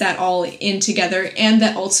brings that all in together, and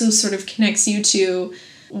that also sort of connects you to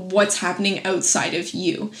what's happening outside of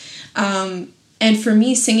you. And for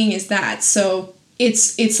me, singing is that. So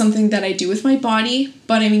it's something that I do with my body,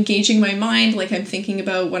 but I'm engaging my mind, I'm thinking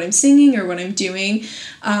about what I'm singing or what I'm doing.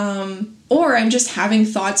 Or I'm just having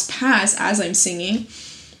thoughts pass as I'm singing.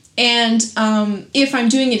 And if I'm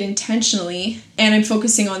doing it intentionally and I'm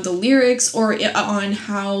focusing on the lyrics or on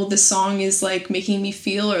how the song is making me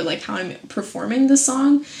feel, or how I'm performing the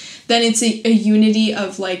song, then it's a unity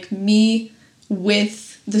of me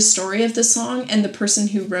with the story of the song and the person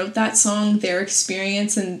who wrote that song, their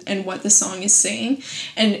experience and what the song is saying.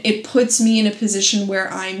 And it puts me in a position where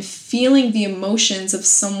I'm feeling the emotions of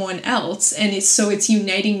someone else, and it's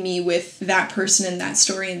uniting me with that person and that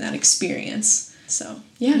story and that experience. So,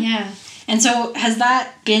 yeah. Yeah. And so has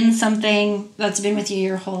that been something that's been with you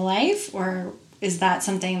your whole life, or is that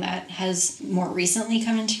something that has more recently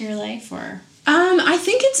come into your life, or? I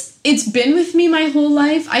think it's been with me my whole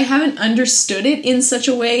life. I haven't understood it in such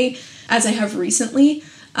a way as I have recently.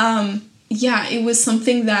 It was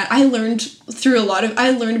something that I learned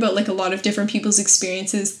about like a lot of different people's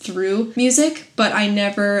experiences through music, but I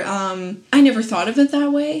never thought of it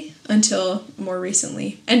that way until more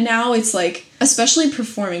recently. And now it's like, especially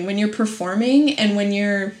performing, when you're performing and when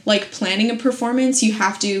you're like planning a performance, you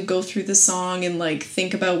have to go through the song and like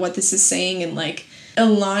think about what this is saying and like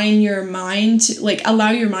align your mind, like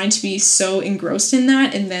allow your mind to be so engrossed in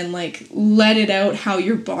that, and then like let it out how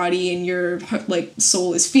your body and your like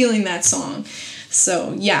soul is feeling that song.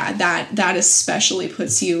 So yeah, that especially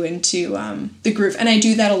puts you into the groove. And I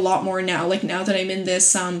do that a lot more now. Like now that I'm in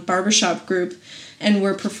this barbershop group and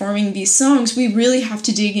we're performing these songs, we really have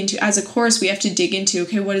to dig into, as a chorus, we have to dig into,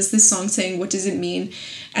 okay, what is this song saying? What does it mean?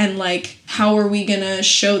 And like, how are we gonna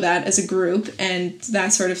show that as a group and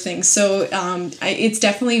that sort of thing. So it's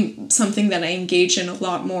definitely something that I engage in a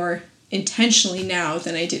lot more intentionally now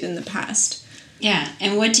than I did in the past. Yeah.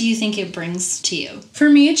 And what do you think it brings to you? For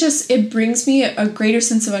me, it brings me a greater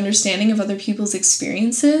sense of understanding of other people's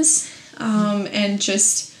experiences, and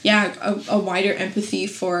just, a wider empathy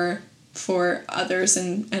for others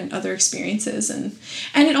and other experiences. And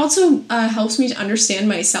it also helps me to understand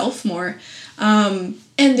myself more.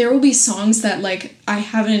 And there will be songs that like I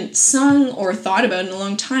haven't sung or thought about in a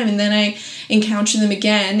long time, and then I encounter them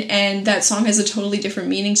again, and that song has a totally different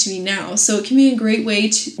meaning to me now. So it can be a great way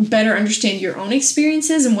to better understand your own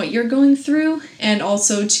experiences and what you're going through, and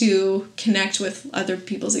also to connect with other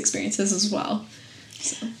people's experiences as well.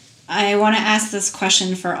 So. I want to ask this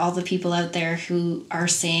question for all the people out there who are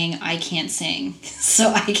saying, I can't sing, so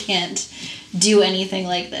I can't do anything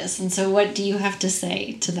like this. And so what do you have to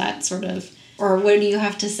say to that sort of, or what do you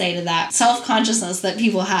have to say to that self-consciousness that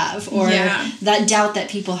people have, or that doubt that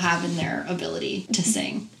people have in their ability to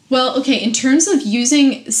sing? Well, okay, in terms of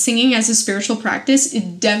using singing as a spiritual practice,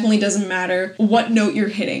 it definitely doesn't matter what note you're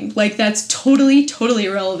hitting. Like, that's totally, totally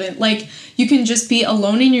irrelevant. Like, you can just be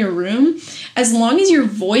alone in your room. As long as your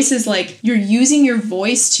voice is, like, you're using your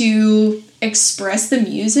voice to express the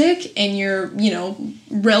music and you're,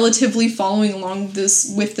 relatively following along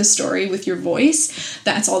with the story with your voice,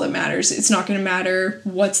 that's all that matters. It's not going to matter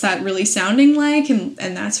what's that really sounding like and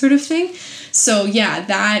that sort of thing. So, yeah,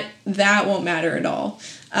 that won't matter at all.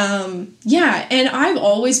 And I've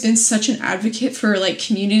always been such an advocate for like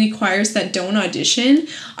community choirs that don't audition.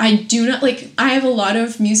 I have a lot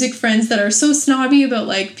of music friends that are so snobby about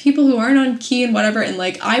like people who aren't on key and whatever. And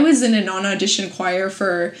like, I was in a non-audition choir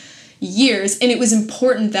for years, and it was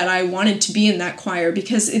important that I wanted to be in that choir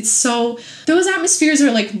because those atmospheres are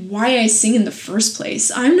like why I sing in the first place.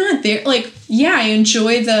 I'm not there. Like, yeah, I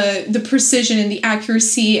enjoy the precision and the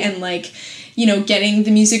accuracy and like, getting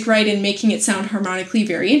the music right and making it sound harmonically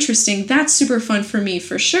very interesting. That's super fun for me,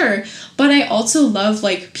 for sure. But I also love,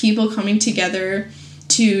 like, people coming together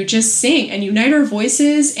to just sing and unite our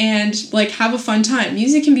voices and, like, have a fun time.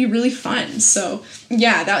 Music can be really fun. So,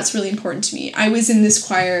 yeah, that's really important to me. I was in this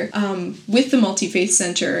choir with the Multi-Faith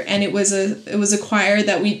Center, and it was a choir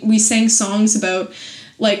that we sang songs about,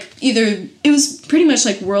 like, it was pretty much,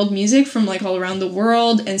 like, world music from, like, all around the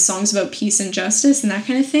world and songs about peace and justice and that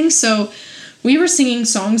kind of thing. So we were singing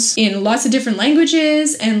songs in lots of different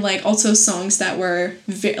languages, and like also songs that were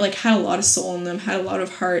had a lot of soul in them, had a lot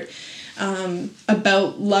of heart,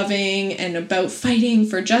 about loving and about fighting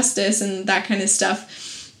for justice and that kind of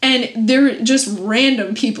stuff. And there were just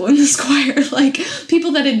random people in this choir, like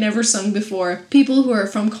people that had never sung before, people who are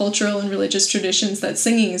from cultural and religious traditions that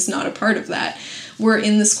singing is not a part of that, were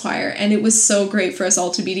in this choir. And it was so great for us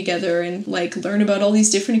all to be together and like learn about all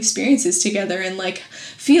these different experiences together and like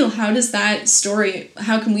feel how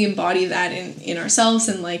can we embody that in ourselves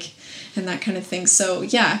and like and that kind of thing. So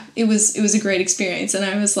yeah, it was a great experience. And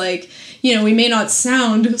I was like, we may not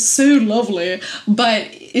sound so lovely, but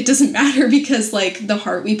it doesn't matter because like the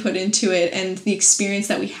heart we put into it and the experience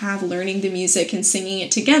that we have learning the music and singing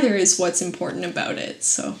it together is what's important about it.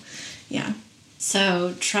 So yeah.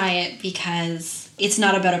 So try it because it's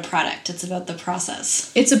not about a product. It's about the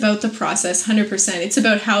process. It's about the process, 100%. It's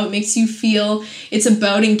about how it makes you feel. It's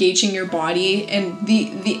about engaging your body, and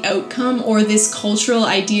the outcome, or this cultural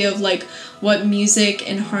idea of like what music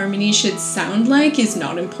and harmony should sound like, is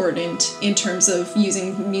not important in terms of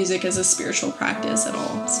using music as a spiritual practice at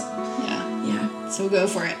all. So, yeah. So go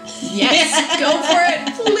for it. Yes, go for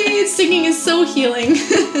it. Please. Singing is so healing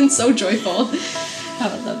and so joyful.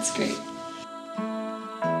 Oh, that's great.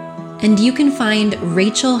 And you can find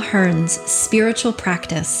Rachel Hearn's spiritual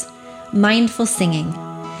practice, Mindful Singing,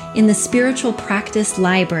 in the Spiritual Practice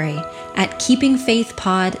Library at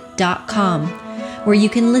keepingfaithpod.com, where you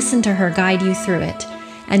can listen to her guide you through it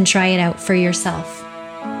and try it out for yourself.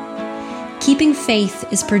 Keeping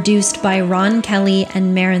Faith is produced by Ron Kelly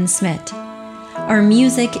and Maren Smith. Our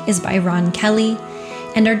music is by Ron Kelly,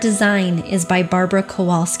 and our design is by Barbara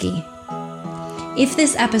Kowalski. If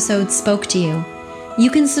this episode spoke to you, you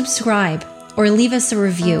can subscribe or leave us a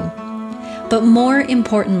review. But more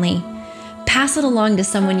importantly, pass it along to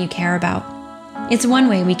someone you care about. It's one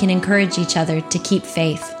way we can encourage each other to keep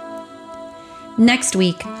faith. Next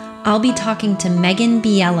week, I'll be talking to Megan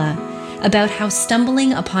Biella about how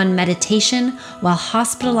stumbling upon meditation while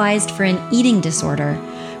hospitalized for an eating disorder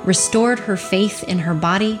restored her faith in her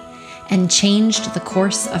body and changed the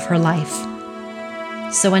course of her life.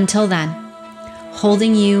 So until then,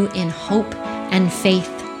 holding you in hope and faith,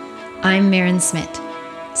 I'm Maren Smith.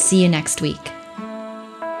 See you next week.